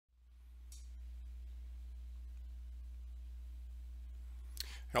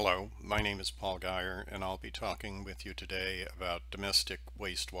Hello, my name is Paul Geyer, and I'll be talking with you today about domestic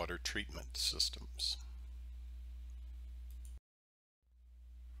wastewater treatment systems.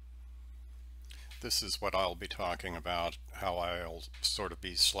 This is what I'll be talking about, how I'll sort of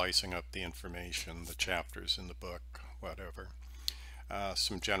be slicing up the information, the chapters in the book, whatever.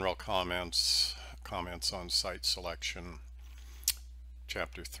 Some general comments on site selection,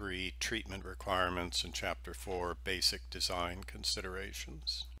 Chapter 3, treatment requirements, and Chapter 4, basic design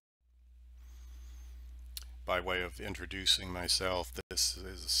considerations. By way of introducing myself, this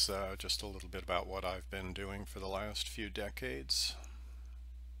is just a little bit about what I've been doing for the last few decades.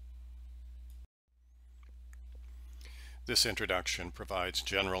 This introduction provides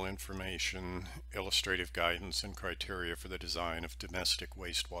general information, illustrative guidance, and criteria for the design of domestic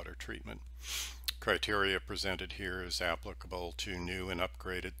wastewater treatment. Criteria presented here is applicable to new and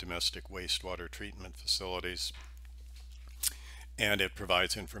upgraded domestic wastewater treatment facilities, and it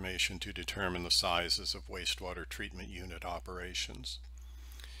provides information to determine the sizes of wastewater treatment unit operations.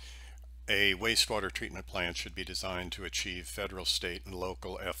 A wastewater treatment plant should be designed to achieve federal, state, and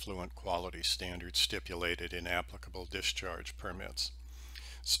local effluent quality standards stipulated in applicable discharge permits.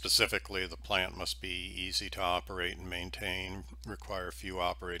 Specifically, the plant must be easy to operate and maintain, require few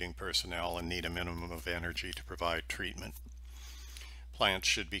operating personnel, and need a minimum of energy to provide treatment. Plants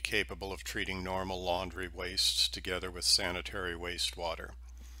should be capable of treating normal laundry wastes together with sanitary wastewater.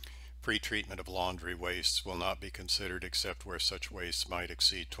 Pre-treatment of laundry wastes will not be considered except where such wastes might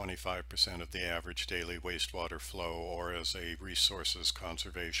exceed 25% of the average daily wastewater flow or as a resources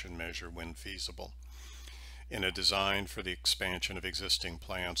conservation measure when feasible. In a design for the expansion of existing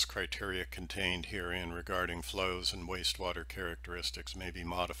plants, criteria contained herein regarding flows and wastewater characteristics may be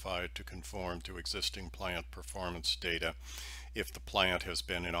modified to conform to existing plant performance data if the plant has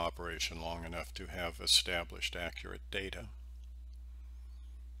been in operation long enough to have established accurate data.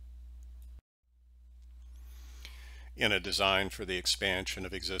 In a design for the expansion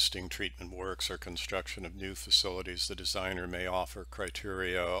of existing treatment works or construction of new facilities, the designer may offer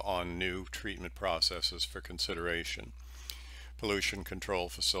criteria on new treatment processes for consideration. Pollution control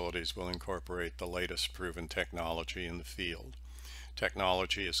facilities will incorporate the latest proven technology in the field.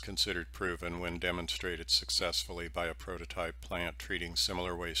 Technology is considered proven when demonstrated successfully by a prototype plant treating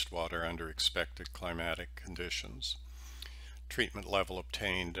similar wastewater under expected climatic conditions. Treatment level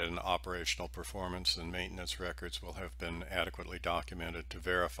obtained and operational performance and maintenance records will have been adequately documented to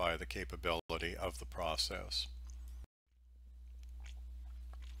verify the capability of the process.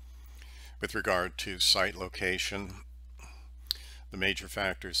 With regard to site location, the major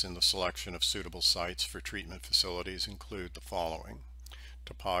factors in the selection of suitable sites for treatment facilities include the following: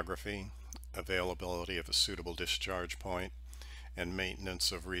 topography, availability of a suitable discharge point, and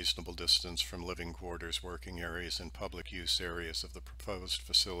maintenance of reasonable distance from living quarters, working areas, and public use areas of the proposed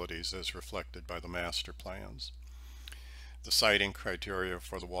facilities as reflected by the master plans. The siting criteria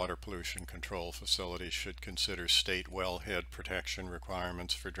for the water pollution control facilities should consider state wellhead protection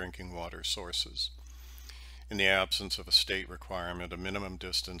requirements for drinking water sources. In the absence of a state requirement, a minimum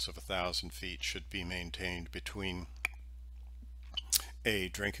distance of 1,000 feet should be maintained between a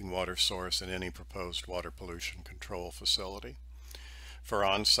drinking water source and any proposed water pollution control facility. For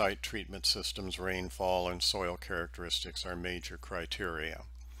on-site treatment systems, rainfall and soil characteristics are major criteria.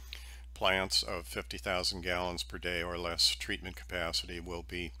 Plants of 50,000 gallons per day or less treatment capacity will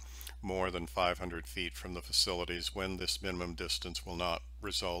be more than 500 feet from the facilities when this minimum distance will not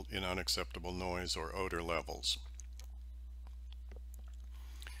result in unacceptable noise or odor levels.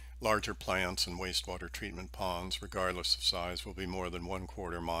 Larger plants and wastewater treatment ponds, regardless of size, will be more than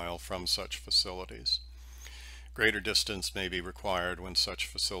 1/4 mile from such facilities. Greater distance may be required when such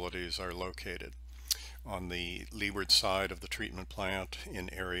facilities are located on the leeward side of the treatment plant,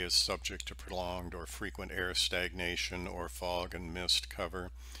 in areas subject to prolonged or frequent air stagnation or fog and mist cover,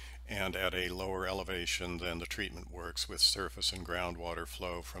 and at a lower elevation than the treatment works, with surface and groundwater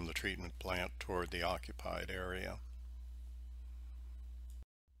flow from the treatment plant toward the occupied area.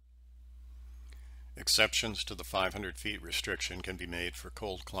 Exceptions to the 500 feet restriction can be made for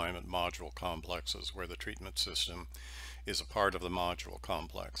cold climate module complexes where the treatment system is a part of the module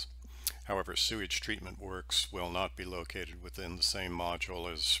complex. However, sewage treatment works will not be located within the same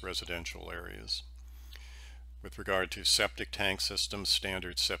module as residential areas. With regard to septic tank systems,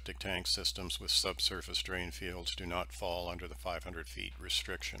 standard septic tank systems with subsurface drain fields do not fall under the 500 feet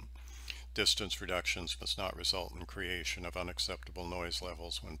restriction. Distance reductions must not result in creation of unacceptable noise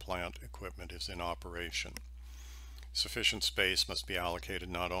levels when plant equipment is in operation. Sufficient space must be allocated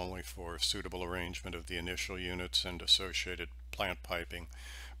not only for suitable arrangement of the initial units and associated plant piping,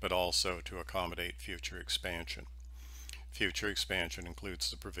 but also to accommodate future expansion. Future expansion includes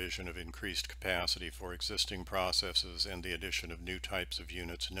the provision of increased capacity for existing processes and the addition of new types of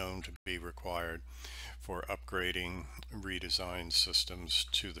units known to be required for upgrading redesigned systems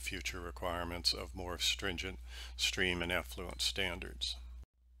to the future requirements of more stringent stream and effluent standards.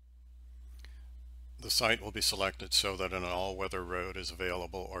 The site will be selected so that an all-weather road is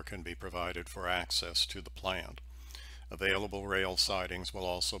available or can be provided for access to the plant. Available rail sidings will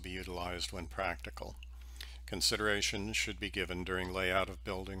also be utilized when practical. Consideration should be given during layout of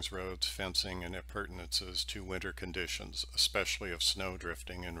buildings, roads, fencing, and appurtenances to winter conditions, especially of snow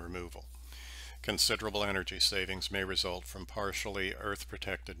drifting and removal. Considerable energy savings may result from partially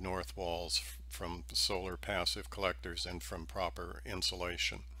earth-protected north walls, from solar passive collectors, and from proper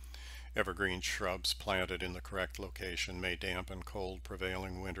insulation. Evergreen shrubs planted in the correct location may dampen cold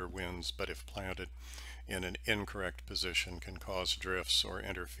prevailing winter winds, but if planted in an incorrect position can cause drifts or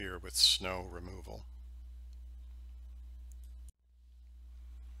interfere with snow removal.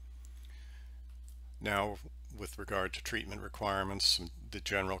 Now, with regard to treatment requirements, the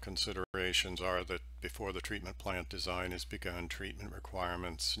general considerations are that before the treatment plant design is begun, treatment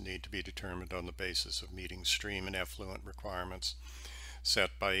requirements need to be determined on the basis of meeting stream and effluent requirements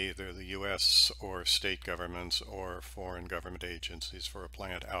set by either the U.S. or state governments or foreign government agencies for a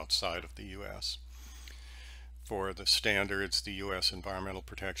plant outside of the U.S. For the standards, the U.S. Environmental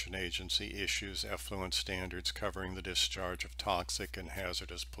Protection Agency issues effluent standards covering the discharge of toxic and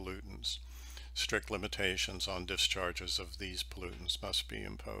hazardous pollutants. Strict limitations on discharges of these pollutants must be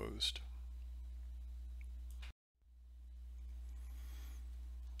imposed.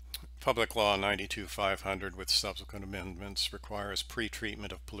 Public Law 92-500 with subsequent amendments requires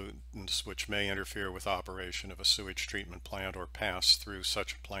pre-treatment of pollutants which may interfere with operation of a sewage treatment plant or pass through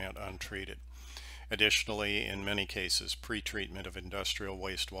such a plant untreated. Additionally, in many cases, pre-treatment of industrial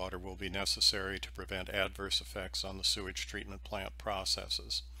wastewater will be necessary to prevent adverse effects on the sewage treatment plant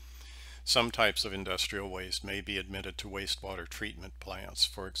processes. Some types of industrial waste may be admitted to wastewater treatment plants,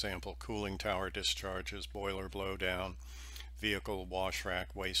 for example, cooling tower discharges, boiler blowdown, vehicle wash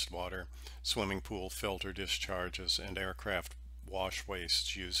rack wastewater, swimming pool filter discharges, and aircraft wash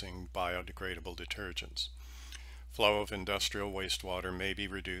wastes using biodegradable detergents. Flow of industrial wastewater may be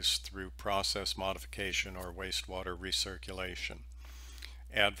reduced through process modification or wastewater recirculation.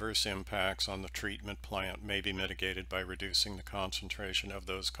 Adverse impacts on the treatment plant may be mitigated by reducing the concentration of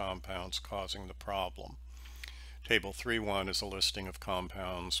those compounds causing the problem. Table 3.1 is a listing of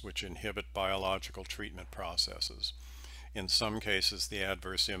compounds which inhibit biological treatment processes. In some cases, the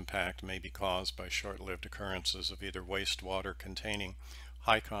adverse impact may be caused by short-lived occurrences of either wastewater containing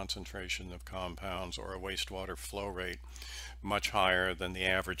high concentration of compounds or a wastewater flow rate much higher than the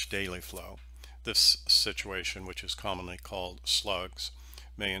average daily flow. This situation, which is commonly called slugs,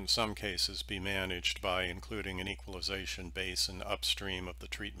 may in some cases be managed by including an equalization basin upstream of the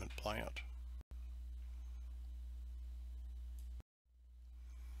treatment plant.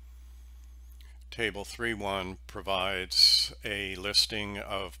 Table 3.1 provides a listing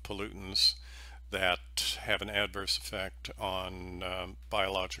of pollutants that have an adverse effect on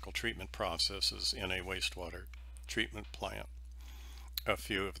biological treatment processes in a wastewater treatment plant. A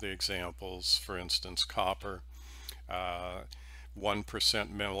few of the examples, for instance, copper, 1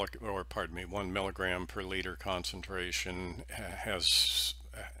 milligram per liter concentration has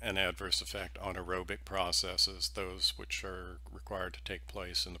an adverse effect on aerobic processes, those which are required to take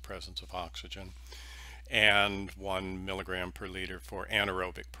place in the presence of oxygen, and 1 milligram per liter for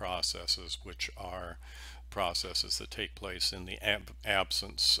anaerobic processes, which are processes that take place in the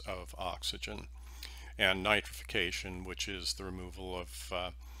absence of oxygen, and nitrification, which is the removal of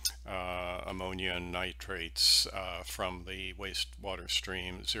ammonia and nitrates from the wastewater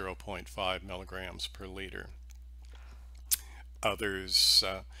stream, 0.5 milligrams per liter. Others,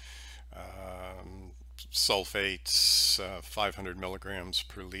 sulfates, 500 milligrams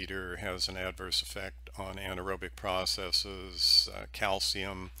per liter has an adverse effect on anaerobic processes.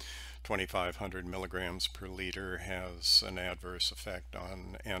 Calcium, 2,500 milligrams per liter has an adverse effect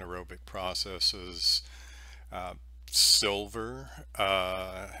on anaerobic processes. Silver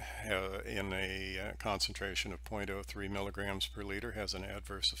in a concentration of 0.03 milligrams per liter has an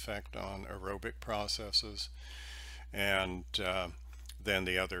adverse effect on aerobic processes, and then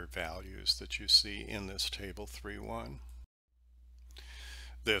the other values that you see in this table 3.1.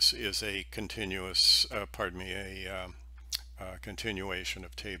 This is a continuous, continuation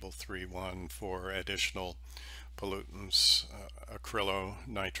of table 3.1 for additional pollutants,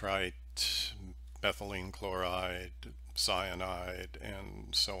 acrylonitrile, methylene chloride, cyanide,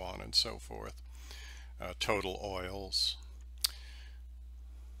 and so on and so forth. Total oils.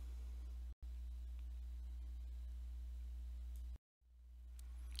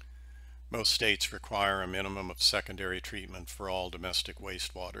 Most states require a minimum of secondary treatment for all domestic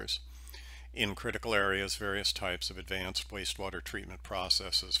wastewaters. In critical areas, various types of advanced wastewater treatment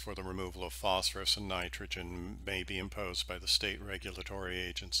processes for the removal of phosphorus and nitrogen may be imposed by the state regulatory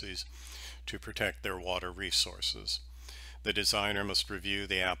agencies to protect their water resources. The designer must review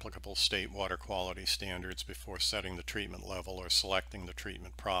the applicable state water quality standards before setting the treatment level or selecting the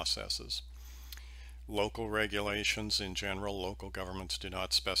treatment processes. Local regulations in general, local governments do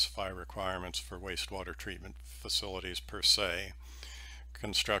not specify requirements for wastewater treatment facilities per se.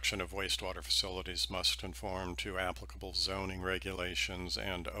 Construction of wastewater facilities must conform to applicable zoning regulations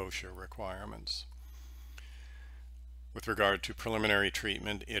and OSHA requirements. With regard to preliminary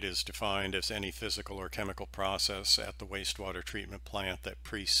treatment, it is defined as any physical or chemical process at the wastewater treatment plant that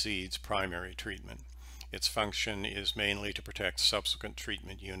precedes primary treatment. Its function is mainly to protect subsequent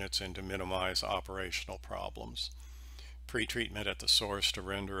treatment units and to minimize operational problems. Pre-treatment at the source to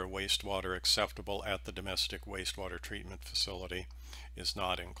render a wastewater acceptable at the domestic wastewater treatment facility is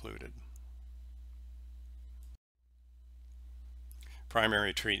not included.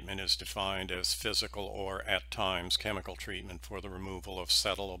 Primary treatment is defined as physical or, at times, chemical treatment for the removal of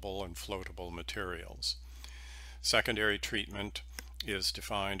settleable and floatable materials. Secondary treatment is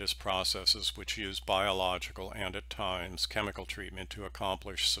defined as processes which use biological and, at times, chemical treatment to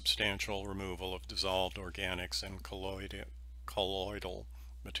accomplish substantial removal of dissolved organics and colloidal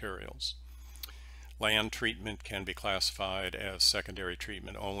materials. Land treatment can be classified as secondary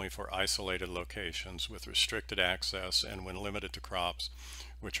treatment only for isolated locations with restricted access and when limited to crops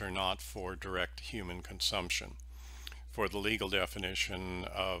which are not for direct human consumption. For the legal definition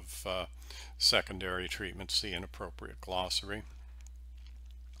of secondary treatment, see an appropriate glossary.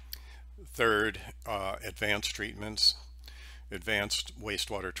 Third, advanced treatments. Advanced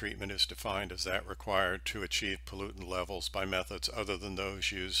wastewater treatment is defined as that required to achieve pollutant levels by methods other than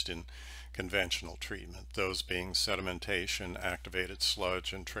those used in conventional treatment, those being sedimentation, activated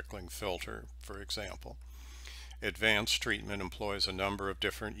sludge, and trickling filter, for example. Advanced treatment employs a number of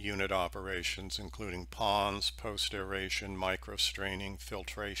different unit operations, including ponds, post-aeration, microstraining,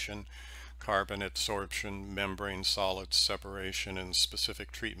 filtration, carbon adsorption, membrane solids separation, and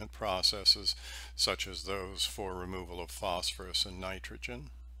specific treatment processes such as those for removal of phosphorus and nitrogen.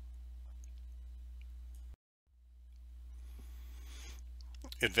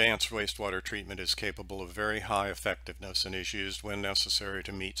 Advanced wastewater treatment is capable of very high effectiveness and is used when necessary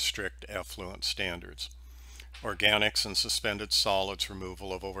to meet strict effluent standards. Organics and suspended solids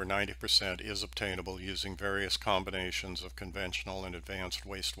removal of over 90% is obtainable using various combinations of conventional and advanced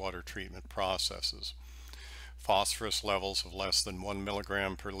wastewater treatment processes. Phosphorus levels of less than 1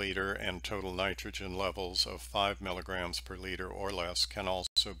 milligram per liter and total nitrogen levels of 5 milligrams per liter or less can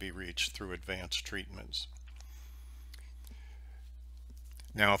also be reached through advanced treatments.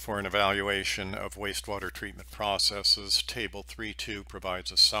 Now for an evaluation of wastewater treatment processes, Table 3.2 provides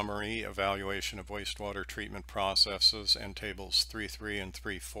a summary evaluation of wastewater treatment processes, and Tables 3.3 and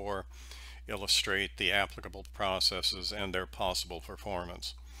 3.4 illustrate the applicable processes and their possible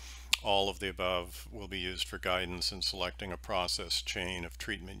performance. All of the above will be used for guidance in selecting a process chain of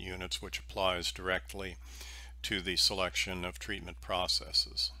treatment units, which applies directly to the selection of treatment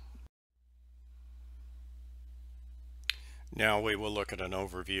processes. Now we will look at an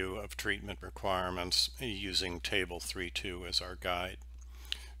overview of treatment requirements using Table 3.2 as our guide.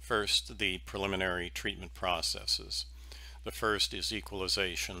 First, the preliminary treatment processes. The first is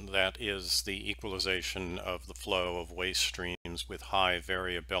equalization. That is the equalization of the flow of waste streams with high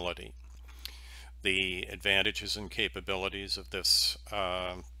variability. The advantages and capabilities of this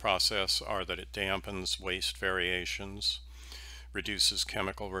process are that it dampens waste variations, reduces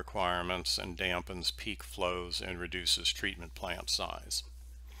chemical requirements, and dampens peak flows and reduces treatment plant size.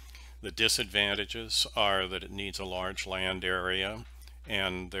 The disadvantages are that it needs a large land area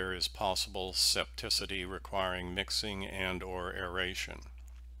and there is possible septicity requiring mixing and or aeration.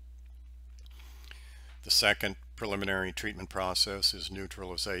 The second preliminary treatment process is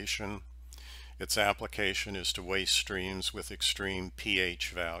neutralization. Its application is to waste streams with extreme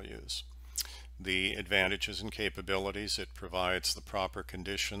pH values. The advantages and capabilities: it provides the proper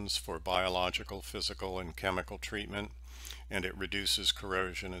conditions for biological, physical, and chemical treatment, and it reduces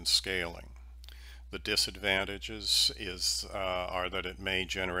corrosion and scaling. The disadvantages are that it may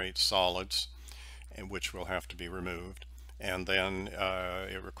generate solids, which will have to be removed, and then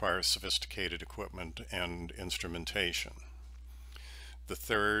it requires sophisticated equipment and instrumentation. The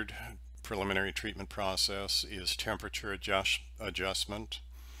third preliminary treatment process is temperature adjustment.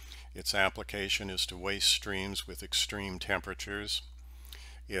 Its application is to waste streams with extreme temperatures.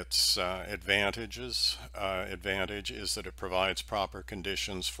 Its advantage is that it provides proper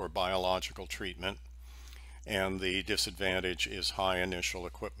conditions for biological treatment, and the disadvantage is high initial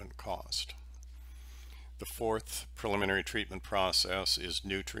equipment cost. The fourth preliminary treatment process is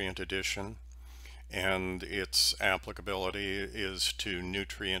nutrient addition, and its applicability is to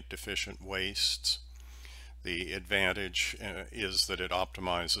nutrient deficient wastes. The advantage is that it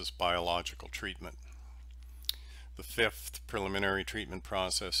optimizes biological treatment. The fifth preliminary treatment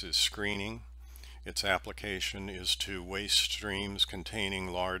process is screening. Its application is to waste streams containing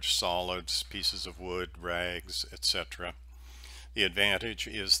large solids, pieces of wood, rags, etc. The advantage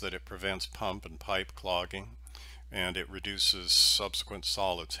is that it prevents pump and pipe clogging, and it reduces subsequent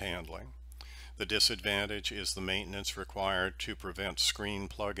solids handling. The disadvantage is the maintenance required to prevent screen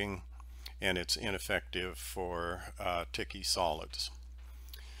plugging, and it's ineffective for ticky solids.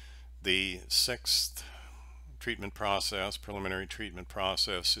 The sixth preliminary treatment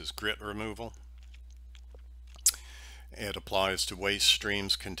process, is grit removal. It applies to waste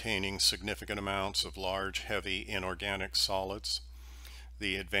streams containing significant amounts of large, heavy, inorganic solids.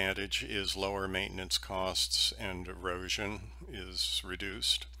 The advantage is lower maintenance costs and erosion is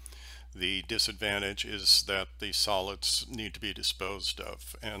reduced. The disadvantage is that the solids need to be disposed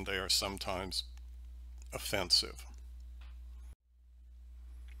of, and they are sometimes offensive.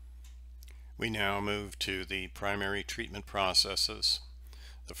 We now move to the primary treatment processes.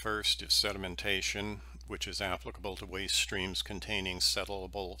 The first is sedimentation, which is applicable to waste streams containing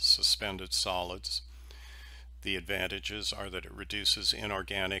settleable suspended solids. The advantages are that it reduces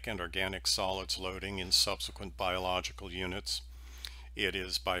inorganic and organic solids loading in subsequent biological units. It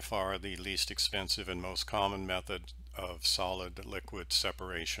is by far the least expensive and most common method of solid-liquid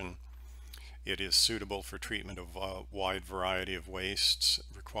separation. It is suitable for treatment of a wide variety of wastes,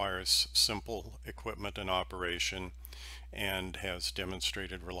 requires simple equipment and operation, and has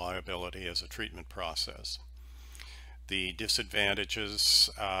demonstrated reliability as a treatment process. The disadvantages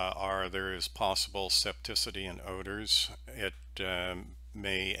are there is possible septicity and odors. It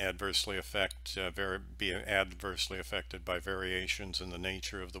may adversely be adversely affected by variations in the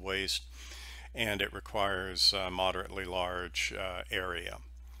nature of the waste, and it requires a moderately large area.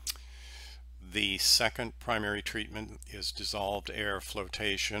 The second primary treatment is dissolved air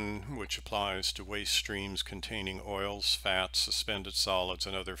flotation, which applies to waste streams containing oils, fats, suspended solids,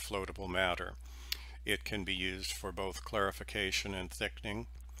 and other floatable matter. It can be used for both clarification and thickening.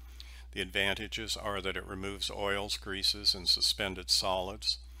 The advantages are that it removes oils, greases, and suspended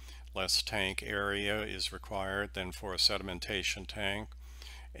solids. Less tank area is required than for a sedimentation tank,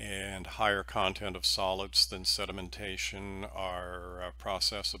 and higher content of solids than sedimentation are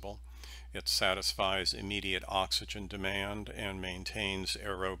processable. It satisfies immediate oxygen demand and maintains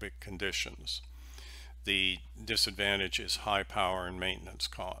aerobic conditions. The disadvantage is high power and maintenance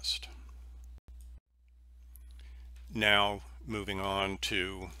cost. Now moving on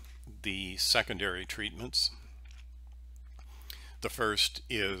to the secondary treatments. The first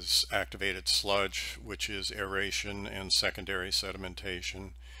is activated sludge, which is aeration and secondary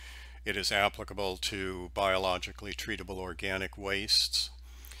sedimentation. It is applicable to biologically treatable organic wastes.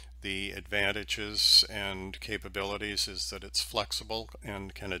 The advantages and capabilities is that it's flexible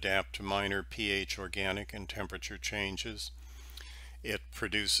and can adapt to minor pH, organic, and temperature changes. It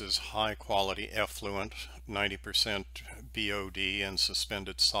produces high quality effluent, 90% BOD and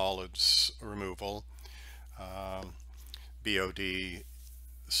suspended solids removal. BOD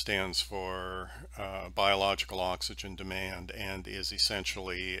stands for biological oxygen demand and is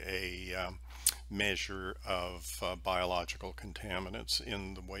essentially a measure of biological contaminants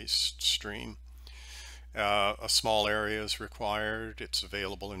in the waste stream. A small area is required. It's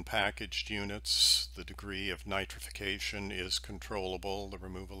available in packaged units. The degree of nitrification is controllable, the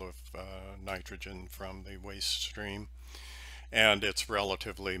removal of nitrogen from the waste stream, and it's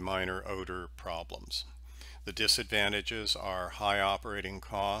relatively minor odor problems. The disadvantages are high operating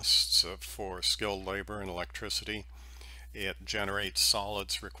costs for skilled labor and electricity. It generates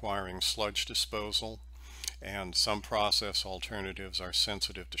solids requiring sludge disposal, and some process alternatives are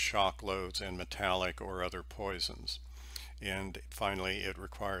sensitive to shock loads and metallic or other poisons. And finally, it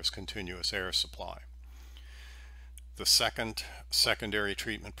requires continuous air supply. The second secondary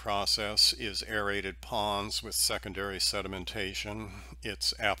treatment process is aerated ponds with secondary sedimentation.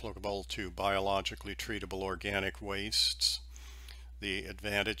 It's applicable to biologically treatable organic wastes. The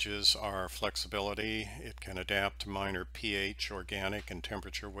advantages are flexibility. It can adapt to minor pH, organic, and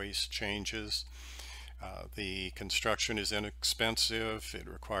temperature waste changes. The construction is inexpensive. It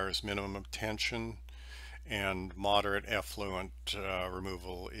requires minimum tension, and moderate effluent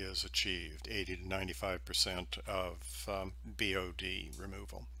removal is achieved, 80 to 95% of BOD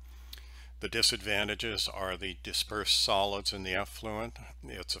removal. The disadvantages are the dispersed solids in the effluent.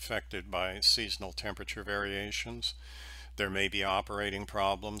 It's affected by seasonal temperature variations. There may be operating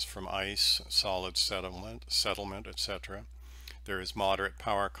problems from ice, solid settlement, etc. There is moderate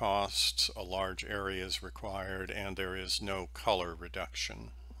power costs, a large area is required, and there is no color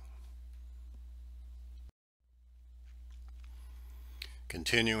reduction.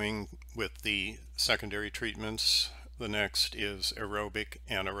 Continuing with the secondary treatments, the next is aerobic,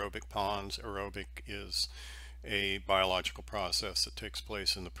 anaerobic ponds. Aerobic is a biological process that takes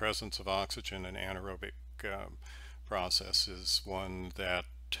place in the presence of oxygen, and anaerobic process is one that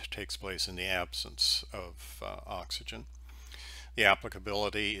takes place in the absence of oxygen. The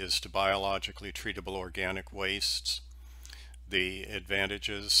applicability is to biologically treatable organic wastes. The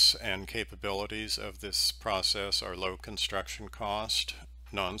advantages and capabilities of this process are low construction cost,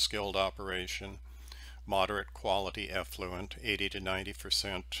 non-skilled operation, moderate quality effluent, 80 to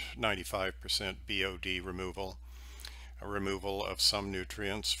 90%, 95% BOD removal, a removal of some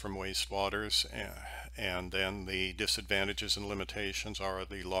nutrients from wastewaters, and then the disadvantages and limitations are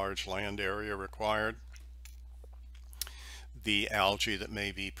the large land area required, the algae that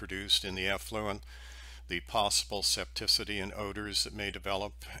may be produced in the effluent, the possible septicity and odors that may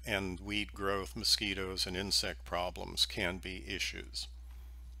develop, and weed growth, mosquitoes, and insect problems can be issues.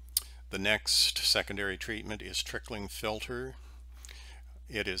 The next secondary treatment is trickling filter.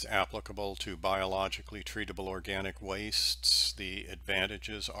 It is applicable to biologically treatable organic wastes. The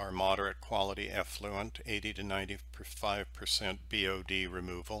advantages are moderate quality effluent, 80 to 95% BOD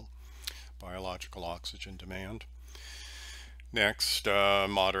removal, biological oxygen demand. Next,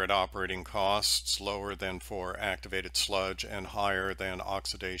 moderate operating costs, lower than for activated sludge and higher than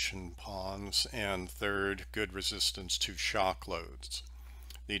oxidation ponds. And third, good resistance to shock loads.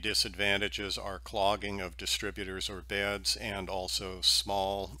 The disadvantages are clogging of distributors or beds, and also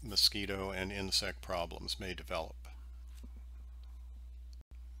small mosquito and insect problems may develop.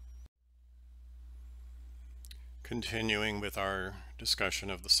 Continuing with our discussion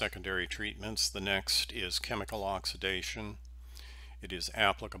of the secondary treatments, the next is chemical oxidation. It is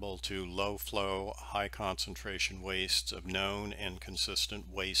applicable to low flow, high concentration wastes of known and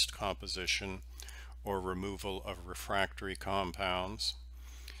consistent waste composition or removal of refractory compounds.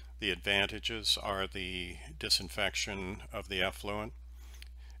 The advantages are the disinfection of the effluent.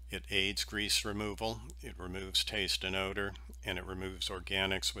 It aids grease removal, it removes taste and odor, and it removes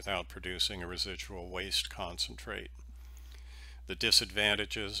organics without producing a residual waste concentrate. The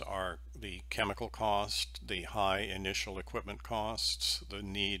disadvantages are the chemical cost, the high initial equipment costs, the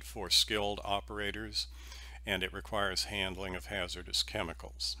need for skilled operators, and it requires handling of hazardous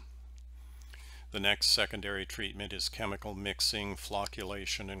chemicals. The next secondary treatment is chemical mixing,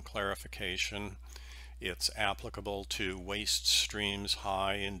 flocculation, and clarification. It's applicable to waste streams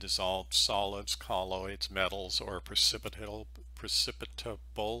high in dissolved solids, colloids, metals, or precipitable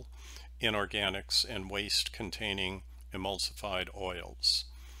inorganics, and waste containing emulsified oils.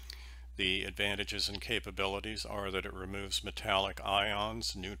 The advantages and capabilities are that it removes metallic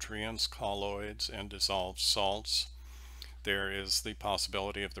ions, nutrients, colloids, and dissolved salts. There is the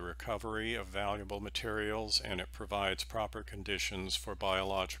possibility of the recovery of valuable materials, and it provides proper conditions for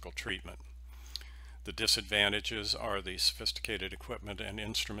biological treatment. The disadvantages are the sophisticated equipment and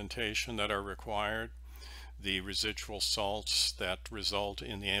instrumentation that are required, the residual salts that result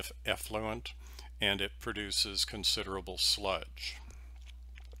in the effluent, and it produces considerable sludge.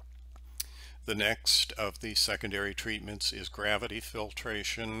 The next of the secondary treatments is gravity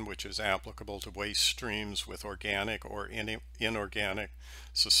filtration, which is applicable to waste streams with organic or inorganic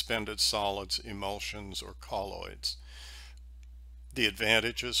suspended solids, emulsions, or colloids. The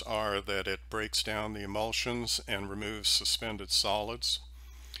advantages are that it breaks down the emulsions and removes suspended solids.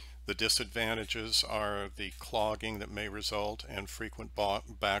 The disadvantages are the clogging that may result and frequent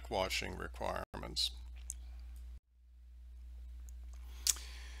backwashing requirements.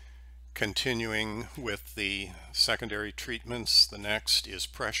 Continuing with the secondary treatments, the next is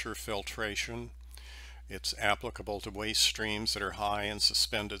pressure filtration. It's applicable to waste streams that are high in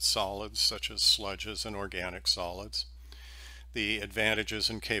suspended solids such as sludges and organic solids. The advantages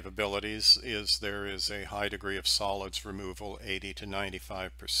and capabilities is there is a high degree of solids removal, 80 to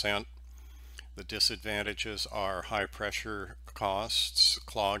 95%. The disadvantages are high pressure costs,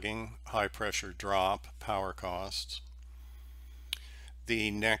 clogging, high pressure drop, power costs.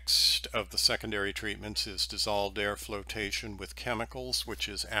 The next of the secondary treatments is dissolved air flotation with chemicals, which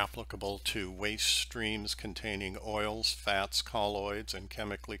is applicable to waste streams containing oils, fats, colloids, and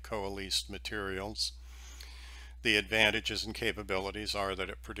chemically coalesced materials. The advantages and capabilities are that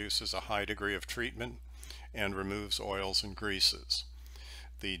it produces a high degree of treatment and removes oils and greases.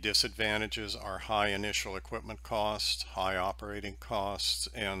 The disadvantages are high initial equipment costs, high operating costs,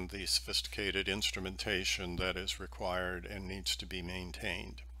 and the sophisticated instrumentation that is required and needs to be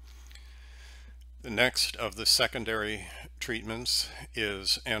maintained. The next of the secondary treatments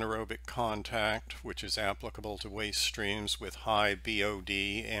is anaerobic contact, which is applicable to waste streams with high BOD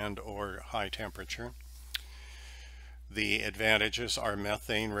and or high temperature. The advantages are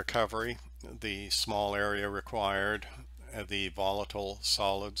methane recovery, the small area required, the volatile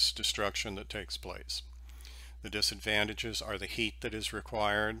solids destruction that takes place. The disadvantages are the heat that is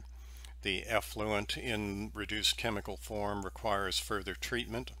required. The effluent in reduced chemical form requires further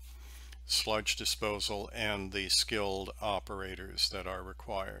treatment, sludge disposal, and the skilled operators that are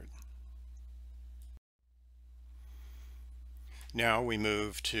required. Now we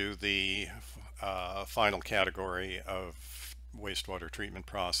move to the final category of wastewater treatment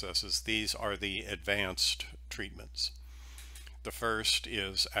processes. These are the advanced treatments. The first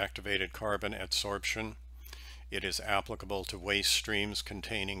is activated carbon adsorption. It is applicable to waste streams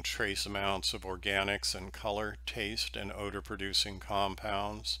containing trace amounts of organics and color, taste, and odor producing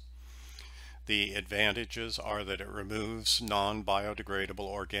compounds. The advantages are that it removes non-biodegradable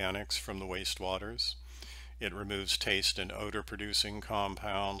organics from the wastewaters. It removes taste and odor producing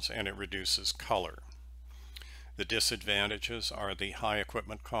compounds, and it reduces color. The disadvantages are the high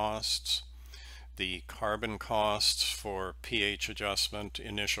equipment costs, the carbon costs for pH adjustment,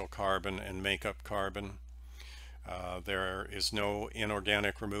 initial carbon, and makeup carbon. There is no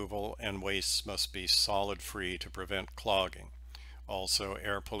inorganic removal, and wastes must be solid free to prevent clogging. Also,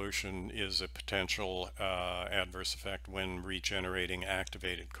 air pollution is a potential adverse effect when regenerating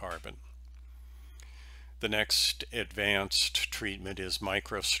activated carbon. The next advanced treatment is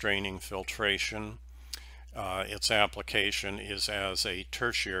microstraining filtration. Its application is as a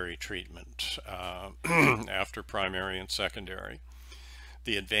tertiary treatment after primary and secondary.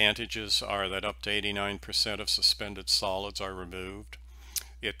 The advantages are that up to 89% of suspended solids are removed.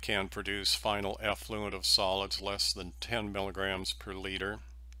 It can produce final effluent of solids less than 10 milligrams per liter.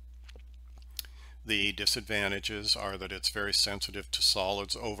 The disadvantages are that it's very sensitive to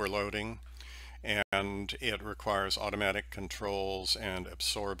solids overloading, and it requires automatic controls and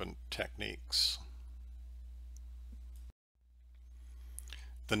absorbent techniques.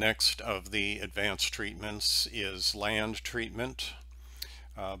 The next of the advanced treatments is land treatment.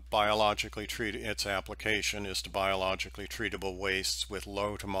 Its application is to biologically treatable wastes with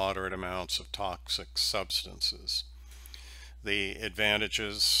low to moderate amounts of toxic substances. The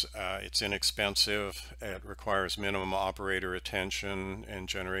advantages, it's inexpensive, it requires minimum operator attention and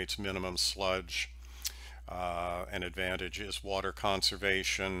generates minimum sludge. An advantage is water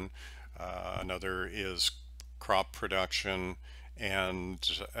conservation, another is crop production, and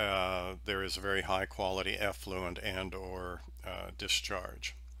there is a very high quality effluent and or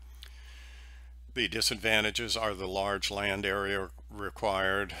discharge. The disadvantages are the large land area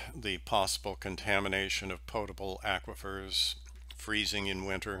required, the possible contamination of potable aquifers, freezing in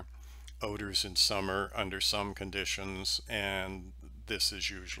winter, odors in summer under some conditions, and this is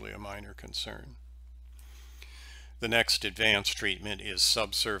usually a minor concern. The next advanced treatment is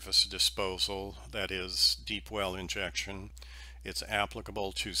subsurface disposal, that is deep well injection. It's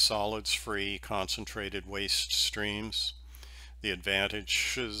applicable to solids-free concentrated waste streams. The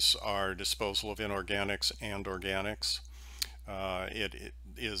advantages are disposal of inorganics and organics. It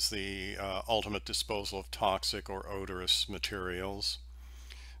is the ultimate disposal of toxic or odorous materials.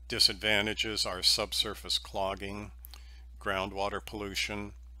 Disadvantages are subsurface clogging, groundwater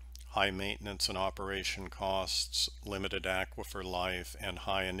pollution, high maintenance and operation costs, limited aquifer life, and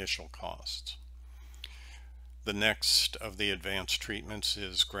high initial costs. The next of the advanced treatments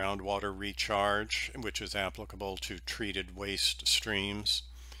is groundwater recharge, which is applicable to treated waste streams.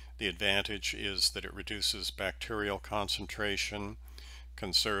 The advantage is that it reduces bacterial concentration,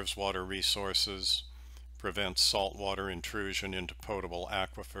 conserves water resources, prevents saltwater intrusion into potable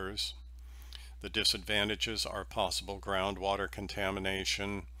aquifers. The disadvantages are possible groundwater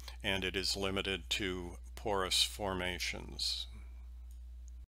contamination, and it is limited to porous formations.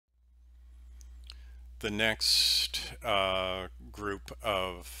 The next group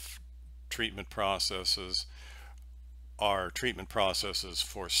of treatment processes are treatment processes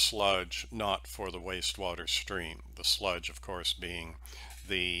for sludge, not for the wastewater stream. The sludge, of course, being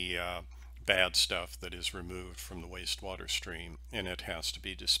the bad stuff that is removed from the wastewater stream, and it has to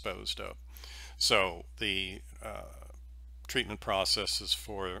be disposed of. So the treatment processes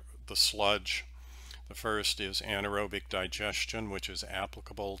for the sludge: the first is anaerobic digestion, which is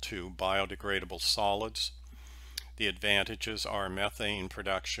applicable to biodegradable solids. The advantages are methane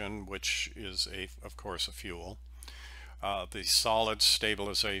production, which is of course a fuel, the solid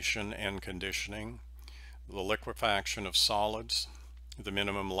stabilization and conditioning, the liquefaction of solids, the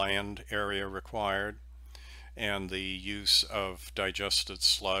minimum land area required, and the use of digested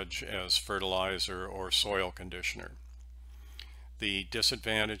sludge as fertilizer or soil conditioner. The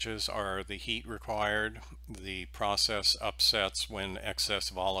disadvantages are the heat required, the process upsets when excess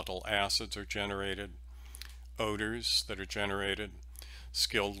volatile acids are generated, odors that are generated,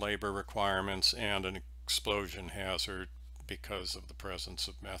 skilled labor requirements, and an explosion hazard because of the presence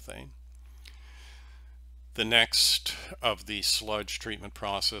of methane. The next of the sludge treatment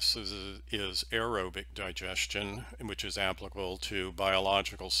processes is aerobic digestion, which is applicable to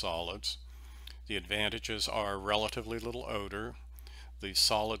biological solids. The advantages are relatively little odor, the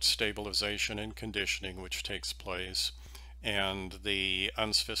solid stabilization and conditioning which takes place, and the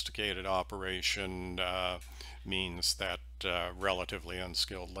unsophisticated operation means that relatively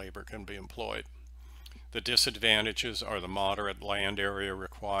unskilled labor can be employed. The disadvantages are the moderate land area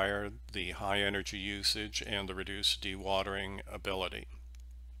required, the high energy usage, and the reduced dewatering ability.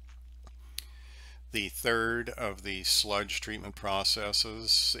 The third of the sludge treatment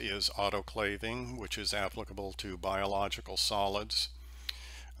processes is autoclaving, which is applicable to biological solids.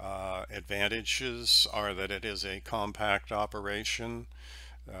 Advantages are that it is a compact operation,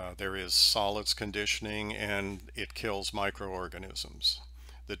 there is solids conditioning, and it kills microorganisms.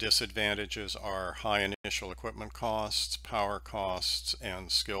 The disadvantages are high initial equipment costs, power costs,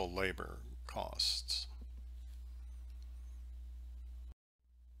 and skilled labor costs.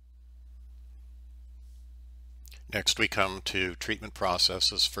 Next we come to treatment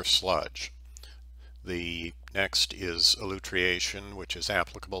processes for sludge. The next is elutriation, which is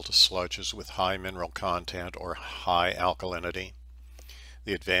applicable to sludges with high mineral content or high alkalinity.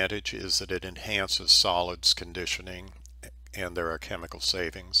 The advantage is that it enhances solids conditioning and there are chemical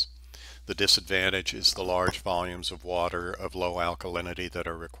savings. The disadvantage is the large volumes of water of low alkalinity that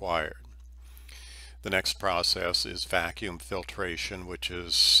are required. The next process is vacuum filtration, which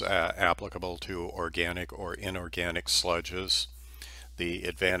is applicable to organic or inorganic sludges. The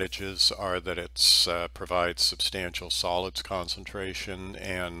advantages are that it provides substantial solids concentration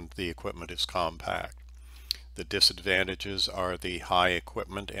and the equipment is compact. The disadvantages are the high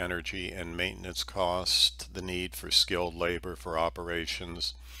equipment energy and maintenance cost, the need for skilled labor for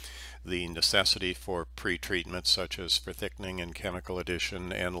operations, the necessity for pre-treatment such as for thickening and chemical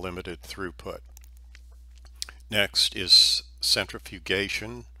addition, and limited throughput. Next is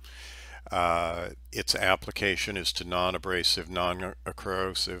centrifugation. Its application is to non-abrasive,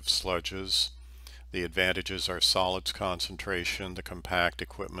 non-corrosive sludges. The advantages are solids concentration, the compact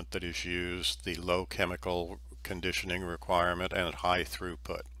equipment that is used, the low chemical conditioning requirement, and high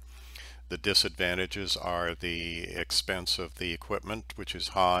throughput. The disadvantages are the expense of the equipment, which is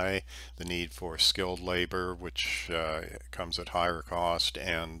high, the need for skilled labor, which comes at higher cost,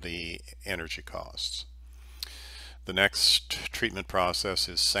 and the energy costs. The next treatment process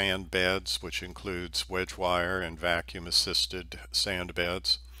is sand beds, which includes wedge wire and vacuum assisted sand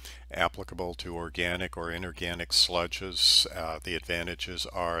beds, applicable to organic or inorganic sludges. The advantages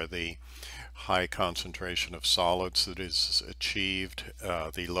are the high concentration of solids that is achieved,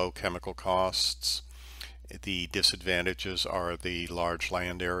 the low chemical costs. The disadvantages are the large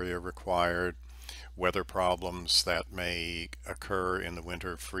land area required, weather problems that may occur in the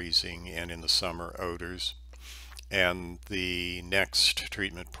winter, freezing, and in the summer, odors. And the next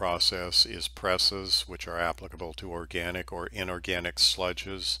treatment process is presses, which are applicable to organic or inorganic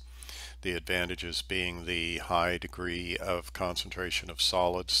sludges. The advantages being the high degree of concentration of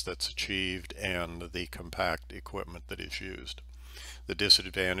solids that's achieved and the compact equipment that is used. The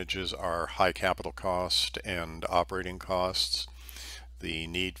disadvantages are high capital cost and operating costs, the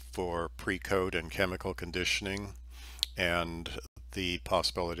need for pre-coat and chemical conditioning, and the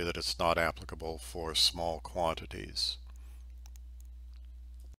possibility that it's not applicable for small quantities.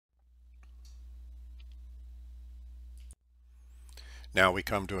 Now we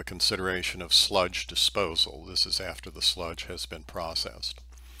come to a consideration of sludge disposal. This is after the sludge has been processed.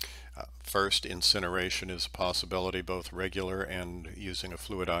 First, incineration is a possibility, both regular and using a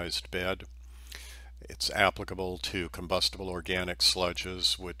fluidized bed. It's applicable to combustible organic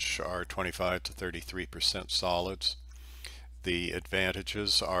sludges, which are 25 to 33% solids. The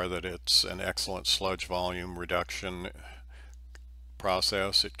advantages are that it's an excellent sludge volume reduction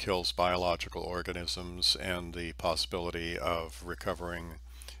process. It kills biological organisms and the possibility of recovering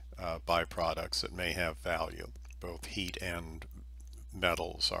byproducts that may have value. Both heat and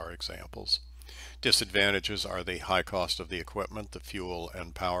metals are examples. Disadvantages are the high cost of the equipment, the fuel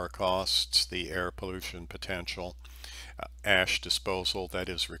and power costs, the air pollution potential, ash disposal that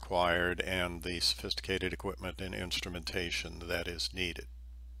is required, and the sophisticated equipment and instrumentation that is needed.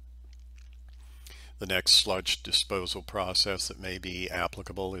 The next sludge disposal process that may be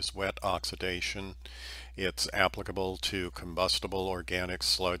applicable is wet oxidation. It's applicable to combustible organic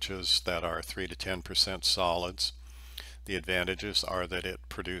sludges that are 3 to 10% solids. The advantages are that it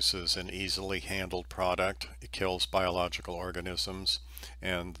produces an easily handled product, it kills biological organisms,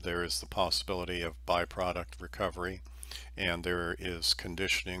 and there is the possibility of byproduct recovery, and there is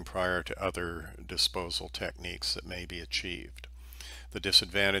conditioning prior to other disposal techniques that may be achieved. The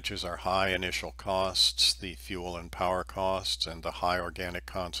disadvantages are high initial costs, the fuel and power costs, and the high organic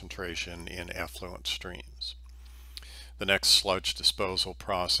concentration in effluent streams. The next sludge disposal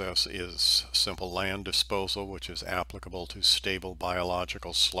process is simple land disposal, which is applicable to stable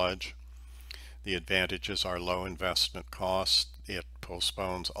biological sludge. The advantages are low investment cost. It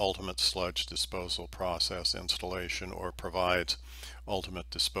postpones ultimate sludge disposal process installation or provides ultimate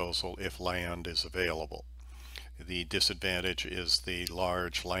disposal if land is available. The disadvantage is the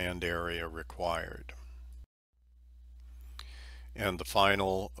large land area required. And the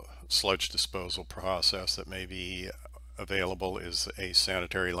final sludge disposal process that may be available is a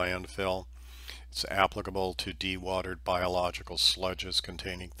sanitary landfill. It's applicable to dewatered biological sludges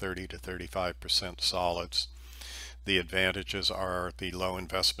containing 30 to 35% solids. The advantages are the low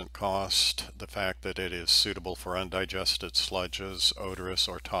investment cost, the fact that it is suitable for undigested sludges, odorous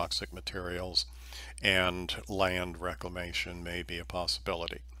or toxic materials, and land reclamation may be a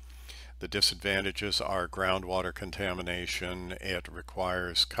possibility. The disadvantages are groundwater contamination, it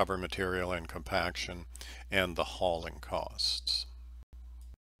requires cover material and compaction, and the hauling costs.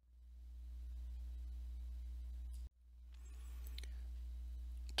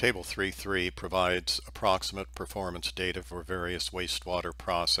 Table 3.3 provides approximate performance data for various wastewater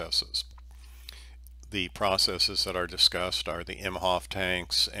processes. The processes that are discussed are the Imhoff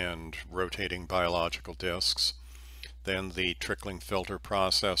tanks and rotating biological discs, then the trickling filter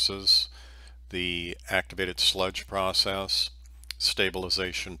processes, the activated sludge process,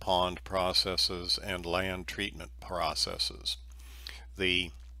 stabilization pond processes, and land treatment processes.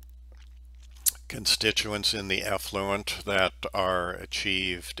 The constituents in the effluent that are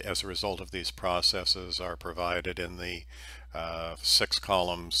achieved as a result of these processes are provided in the 6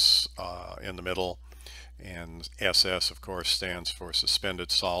 columns in the middle, and SS of course stands for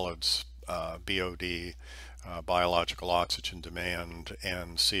suspended solids, BOD biological oxygen demand,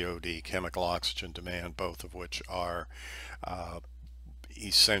 and COD chemical oxygen demand, both of which are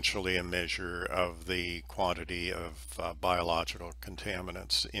essentially a measure of the quantity of biological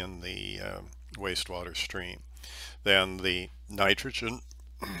contaminants in the wastewater stream. Then the nitrogen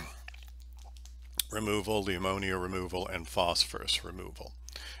removal, the ammonia removal, and phosphorus removal.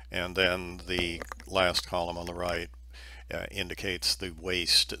 And then the last column on the right indicates the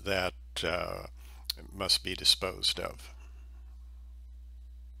waste that must be disposed of.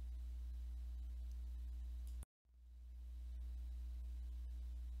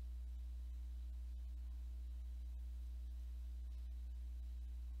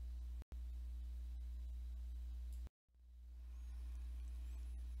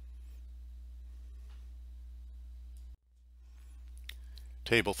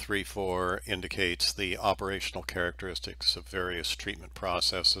 Table 3.4 indicates the operational characteristics of various treatment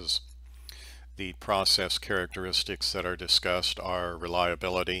processes. The process characteristics that are discussed are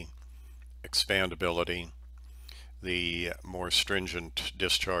reliability, expandability, the more stringent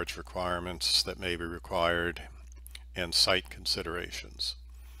discharge requirements that may be required, and site considerations.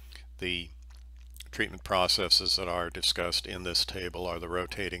 The treatment processes that are discussed in this table are the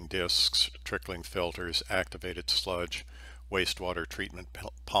rotating discs, trickling filters, activated sludge, wastewater treatment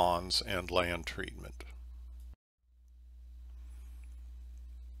ponds, and land treatment.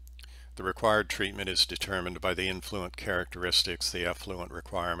 The required treatment is determined by the influent characteristics, the effluent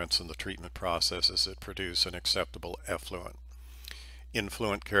requirements, and the treatment processes that produce an acceptable effluent.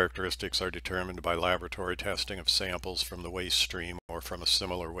 Influent characteristics are determined by laboratory testing of samples from the waste stream or from a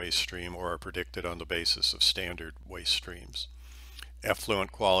similar waste stream, or are predicted on the basis of standard waste streams.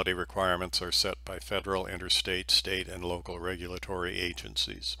 Effluent quality requirements are set by federal, interstate, state, and local regulatory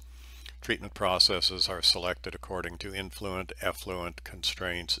agencies. Treatment processes are selected according to influent, effluent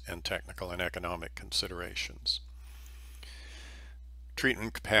constraints, and technical and economic considerations.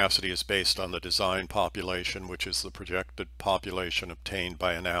 Treatment capacity is based on the design population, which is the projected population obtained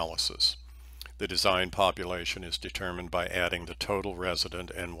by analysis. The design population is determined by adding the total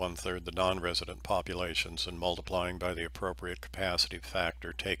resident and 1/3 the non-resident populations and multiplying by the appropriate capacity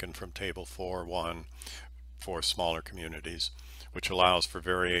factor taken from Table 4.1 for smaller communities, which allows for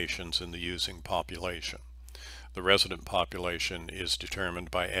variations in the using population. The resident population is determined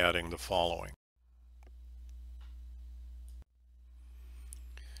by adding the following.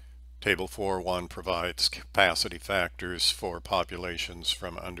 Table 4.1 provides capacity factors for populations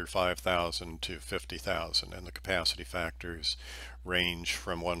from under 5,000 to 50,000, and the capacity factors range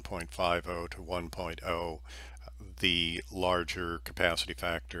from 1.50 to 1.0, the larger capacity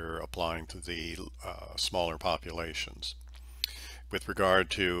factor applying to the smaller populations. With regard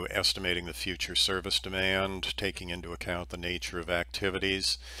to estimating the future service demand, taking into account the nature of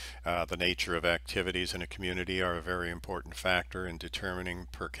activities in a community are a very important factor in determining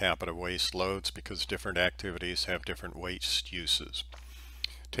per capita waste loads because different activities have different waste uses.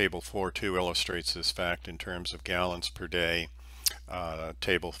 Table 4.2 illustrates this fact in terms of gallons per day.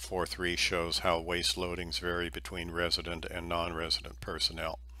 Table 4.3 shows how waste loadings vary between resident and non-resident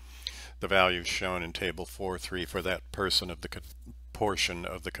personnel. The values shown in Table 4.3 for that portion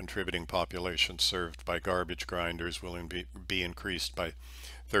of the contributing population served by garbage grinders will be increased by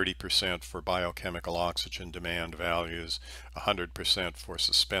 30% for biochemical oxygen demand values, 100% for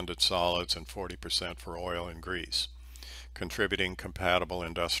suspended solids, and 40% for oil and grease. Contributing compatible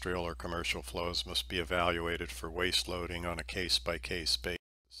industrial or commercial flows must be evaluated for waste loading on a case-by-case basis.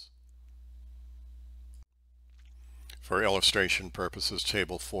 For illustration purposes,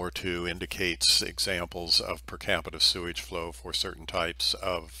 Table 4.2 indicates examples of per capita sewage flow for certain types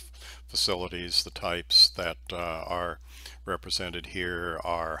of facilities. The types that are represented here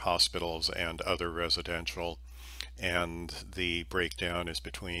are hospitals and other residential, and the breakdown is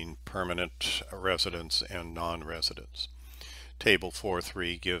between permanent residents and non-residents. Table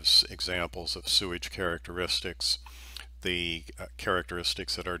 4.3 gives examples of sewage characteristics. The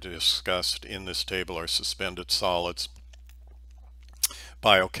characteristics that are discussed in this table are suspended solids,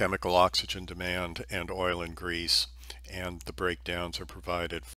 biochemical oxygen demand, and oil and grease, and the breakdowns are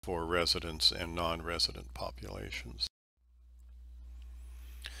provided for residents and non-resident populations.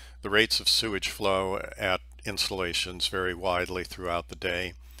 The rates of sewage flow at installations vary widely throughout the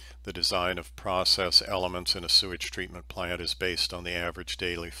day. The design of process elements in a sewage treatment plant is based on the average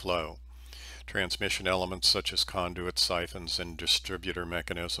daily flow. Transmission elements such as conduits, siphons, and distributor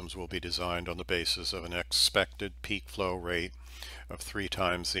mechanisms will be designed on the basis of an expected peak flow rate of 3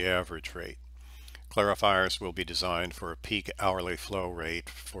 times the average rate. Clarifiers will be designed for a peak hourly flow rate,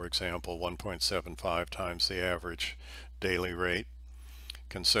 for example 1.75 times the average daily rate.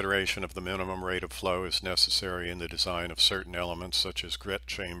 Consideration of the minimum rate of flow is necessary in the design of certain elements such as grit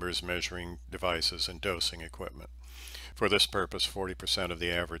chambers, measuring devices, and dosing equipment. For this purpose, 40% of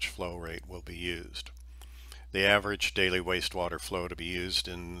the average flow rate will be used. The average daily wastewater flow to be used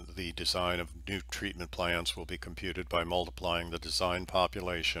in the design of new treatment plants will be computed by multiplying the design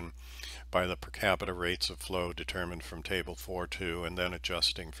population by the per capita rates of flow determined from Table 4.2 and then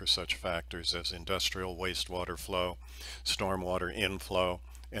adjusting for such factors as industrial wastewater flow, stormwater inflow,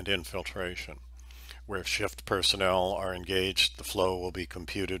 and infiltration. Where shift personnel are engaged, the flow will be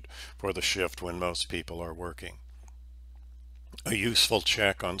computed for the shift when most people are working. A useful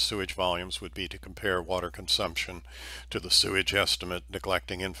check on sewage volumes would be to compare water consumption to the sewage estimate,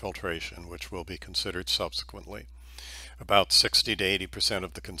 neglecting infiltration, which will be considered subsequently. About 60 to 80%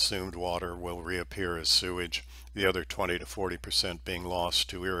 of the consumed water will reappear as sewage, the other 20 to 40% being lost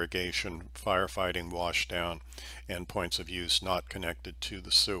to irrigation, firefighting, washdown, and points of use not connected to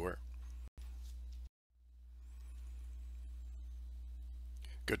the sewer.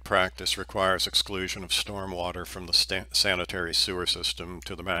 Good practice requires exclusion of stormwater from the sanitary sewer system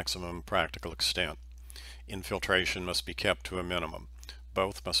to the maximum practical extent. Infiltration must be kept to a minimum.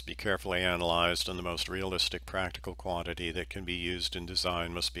 Both must be carefully analyzed, and the most realistic practical quantity that can be used in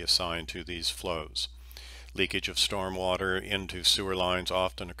design must be assigned to these flows. Leakage of stormwater into sewer lines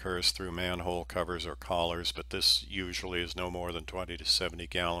often occurs through manhole covers or collars, but this usually is no more than 20 to 70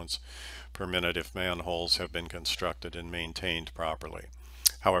 gallons per minute if manholes have been constructed and maintained properly.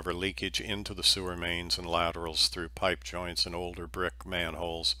 However, leakage into the sewer mains and laterals through pipe joints and older brick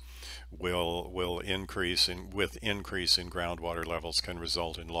manholes will increase, with increase in groundwater levels can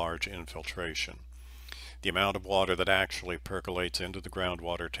result in large infiltration. The amount of water that actually percolates into the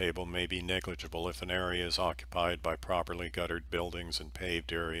groundwater table may be negligible if an area is occupied by properly guttered buildings and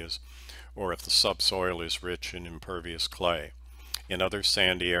paved areas, or if the subsoil is rich in impervious clay. In other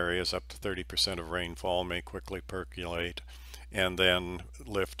sandy areas, up to 30% of rainfall may quickly percolate and then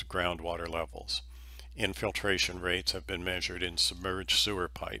lift groundwater levels. Infiltration rates have been measured in submerged sewer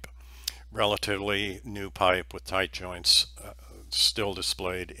pipe, Relatively new pipe with tight joints still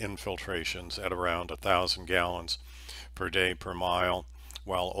displayed infiltrations at around 1,000 gallons per day per mile,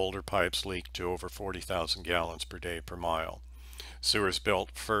 while older pipes leaked to over 40,000 gallons per day per mile. Sewers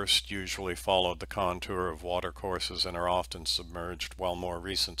built first usually followed the contour of watercourses and are often submerged, while more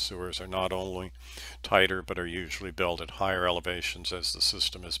recent sewers are not only tighter but are usually built at higher elevations as the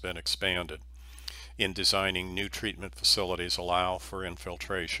system has been expanded. In designing new treatment facilities, allow for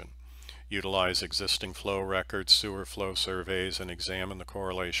infiltration. Utilize existing flow records, sewer flow surveys, and examine the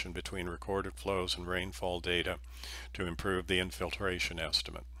correlation between recorded flows and rainfall data to improve the infiltration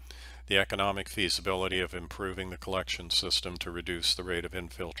estimate. The economic feasibility of improving the collection system to reduce the rate of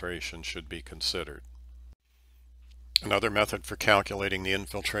infiltration should be considered. Another method for calculating the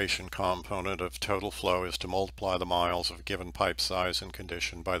infiltration component of total flow is to multiply the miles of a given pipe size and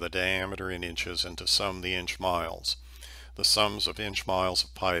condition by the diameter in inches and to sum the inch miles. The sums of inch miles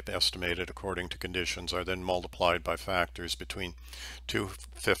of pipe estimated according to conditions are then multiplied by factors between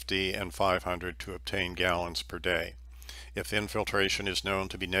 250 and 500 to obtain gallons per day. If infiltration is known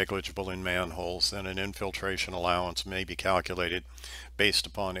to be negligible in manholes, then an infiltration allowance may be calculated based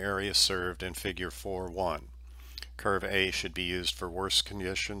upon area served in Figure 4.1. Curve A should be used for worse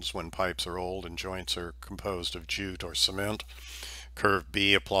conditions when pipes are old and joints are composed of jute or cement. Curve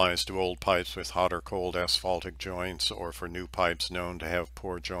B applies to old pipes with hot or cold asphaltic joints or for new pipes known to have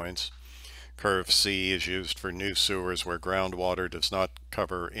poor joints. Curve C is used for new sewers where groundwater does not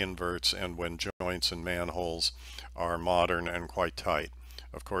cover inverts and when joints and manholes are modern and quite tight.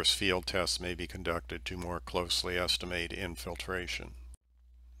 Of course, field tests may be conducted to more closely estimate infiltration.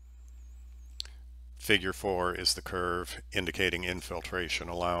 Figure 4 is the curve indicating infiltration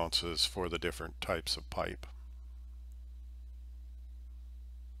allowances for the different types of pipe.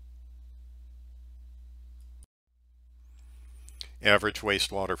 Average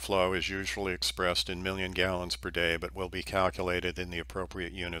wastewater flow is usually expressed in million gallons per day, but will be calculated in the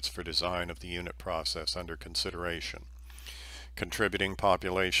appropriate units for design of the unit process under consideration. Contributing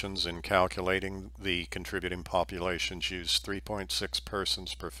populations. In calculating the contributing populations, use 3.6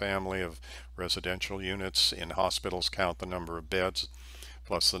 persons per family of residential units. In hospitals, count the number of beds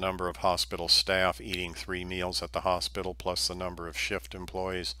plus the number of hospital staff eating 3 meals at the hospital plus the number of shift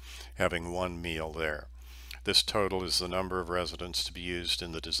employees having 1 meal there. This total is the number of residents to be used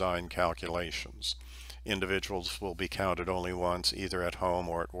in the design calculations. Individuals will be counted only once, either at home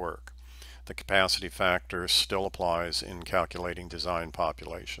or at work. The capacity factor still applies in calculating design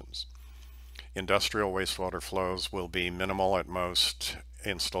populations. Industrial wastewater flows will be minimal at most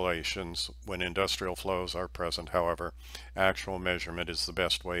installations. When industrial flows are present, however, actual measurement is the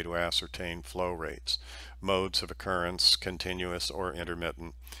best way to ascertain flow rates. Modes of occurrence, continuous or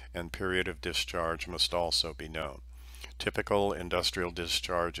intermittent, and period of discharge must also be known. Typical industrial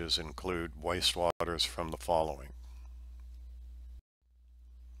discharges include wastewaters from the following: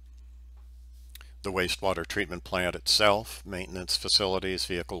 the wastewater treatment plant itself, maintenance facilities,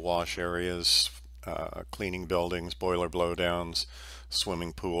 vehicle wash areas, cleaning buildings, boiler blowdowns,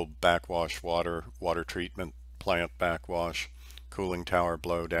 swimming pool backwash water, water treatment plant backwash, cooling tower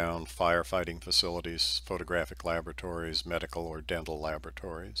blowdown, firefighting facilities, photographic laboratories, medical or dental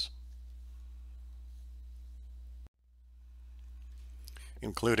laboratories.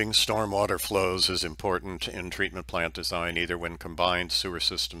 Including stormwater flows is important in treatment plant design, either when combined sewer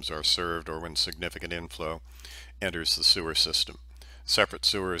systems are served or when significant inflow enters the sewer system. Separate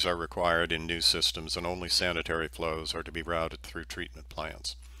sewers are required in new systems, and only sanitary flows are to be routed through treatment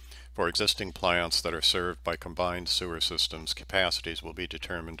plants. For existing plants that are served by combined sewer systems, capacities will be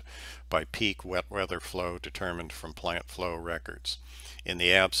determined by peak wet weather flow determined from plant flow records. In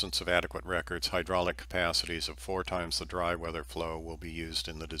the absence of adequate records, hydraulic capacities of 4 times the dry weather flow will be used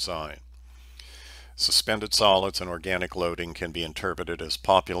in the design. Suspended solids and organic loading can be interpreted as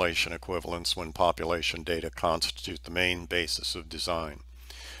population equivalents when population data constitute the main basis of design.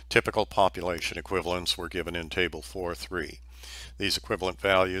 Typical population equivalents were given in Table 4.3. These equivalent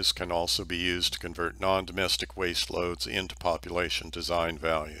values can also be used to convert non-domestic waste loads into population design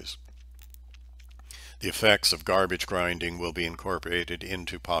values. The effects of garbage grinding will be incorporated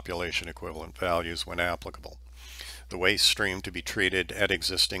into population equivalent values when applicable. The waste stream to be treated at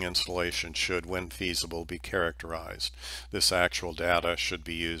existing installations should, when feasible, be characterized. This actual data should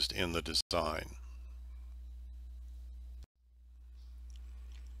be used in the design.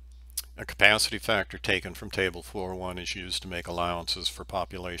 A capacity factor taken from Table 4.1 is used to make allowances for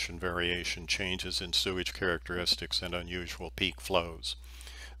population variation, changes in sewage characteristics, and unusual peak flows.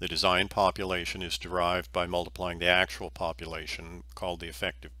 The design population is derived by multiplying the actual population, called the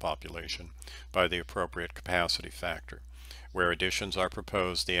effective population, by the appropriate capacity factor. Where additions are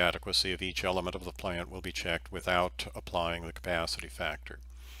proposed, the adequacy of each element of the plant will be checked without applying the capacity factor.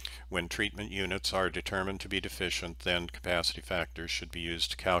 When treatment units are determined to be deficient, then capacity factors should be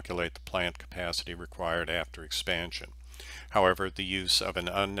used to calculate the plant capacity required after expansion. However, the use of an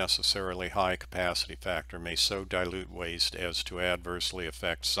unnecessarily high capacity factor may so dilute waste as to adversely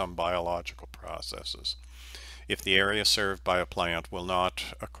affect some biological processes. If the area served by a plant will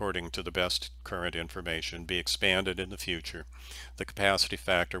not, according to the best current information, be expanded in the future, the capacity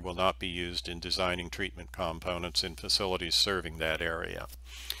factor will not be used in designing treatment components in facilities serving that area.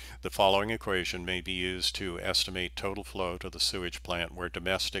 The following equation may be used to estimate total flow to the sewage plant where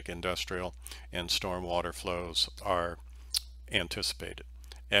domestic, industrial, and stormwater flows are anticipated.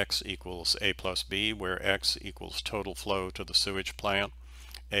 X equals A plus B, where X equals total flow to the sewage plant.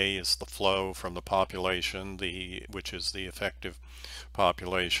 A is the flow from the population, which is the effective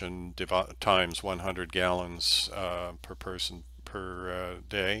population, times 100 gallons per person per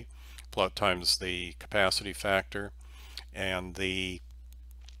day, plus times the capacity factor, and the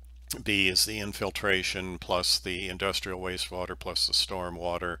B is the infiltration plus the industrial wastewater plus the storm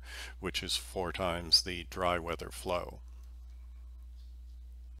water, which is 4 times the dry weather flow.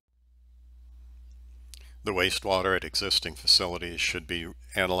 The wastewater at existing facilities should be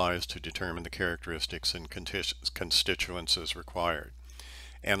analyzed to determine the characteristics and constituents required.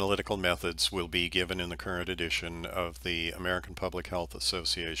 Analytical methods will be given in the current edition of the American Public Health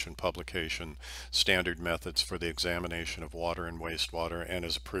Association publication, Standard Methods for the Examination of Water and Wastewater, and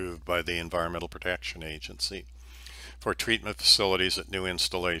is approved by the Environmental Protection Agency. For treatment facilities at new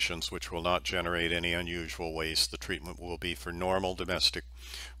installations which will not generate any unusual waste, the treatment will be for normal domestic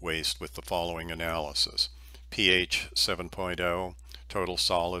waste with the following analysis: pH 7.0, total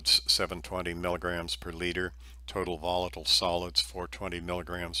solids 720 milligrams per liter, total volatile solids 420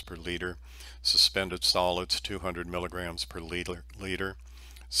 milligrams per liter, suspended solids 200 milligrams per liter,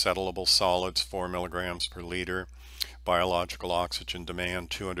 settlable solids 4 milligrams per liter, biological oxygen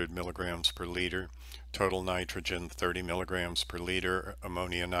demand 200 milligrams per liter, total nitrogen 30 milligrams per liter,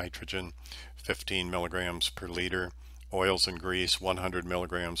 ammonia nitrogen 15 milligrams per liter, oils and grease 100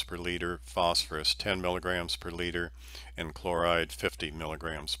 milligrams per liter, phosphorus 10 milligrams per liter, and chloride 50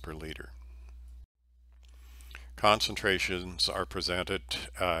 milligrams per liter. Concentrations are presented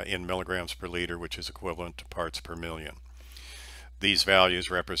in milligrams per liter, which is equivalent to parts per million. These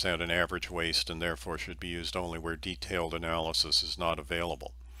values represent an average waste and therefore should be used only where detailed analysis is not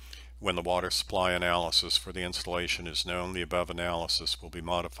available. When the water supply analysis for the installation is known, the above analysis will be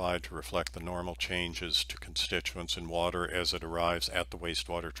modified to reflect the normal changes to constituents in water as it arrives at the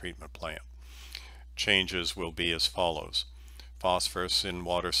wastewater treatment plant. Changes will be as follows: phosphorus in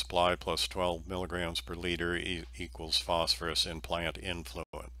water supply plus 12 milligrams per liter equals phosphorus in plant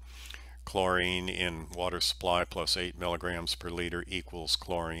influent. Chlorine in water supply plus 8 milligrams per liter equals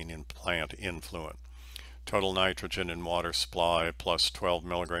chlorine in plant influent. Total nitrogen in water supply plus 12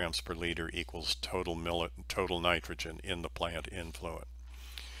 milligrams per liter equals total nitrogen in the plant influent.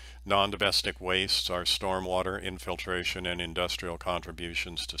 Non-domestic wastes are stormwater, infiltration, and industrial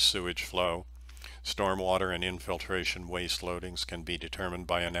contributions to sewage flow. Stormwater and infiltration waste loadings can be determined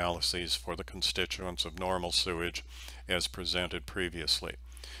by analyses for the constituents of normal sewage as presented previously.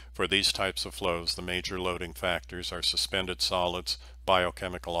 For these types of flows, the major loading factors are suspended solids,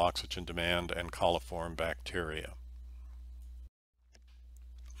 biochemical oxygen demand, and coliform bacteria.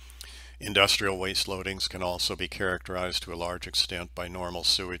 Industrial waste loadings can also be characterized to a large extent by normal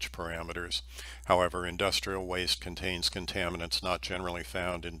sewage parameters. However, industrial waste contains contaminants not generally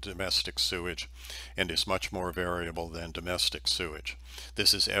found in domestic sewage and is much more variable than domestic sewage.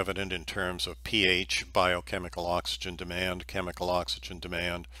 This is evident in terms of pH, biochemical oxygen demand, chemical oxygen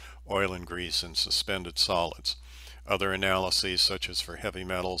demand, oil and grease, and suspended solids. Other analyses, such as for heavy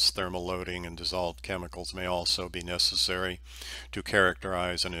metals, thermal loading, and dissolved chemicals, may also be necessary to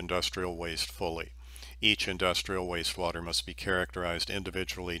characterize an industrial waste fully. Each industrial wastewater must be characterized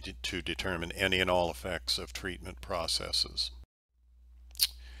individually to determine any and all effects of treatment processes.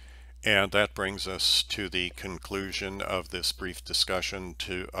 And that brings us to the conclusion of this brief discussion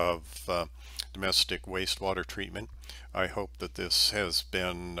of domestic wastewater treatment. I hope that this has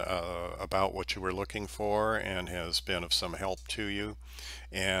been about what you were looking for and has been of some help to you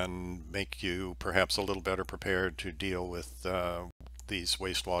and make you perhaps a little better prepared to deal with these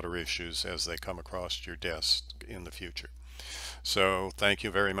wastewater issues as they come across your desk in the future. So thank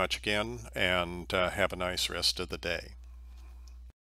you very much again, and have a nice rest of the day.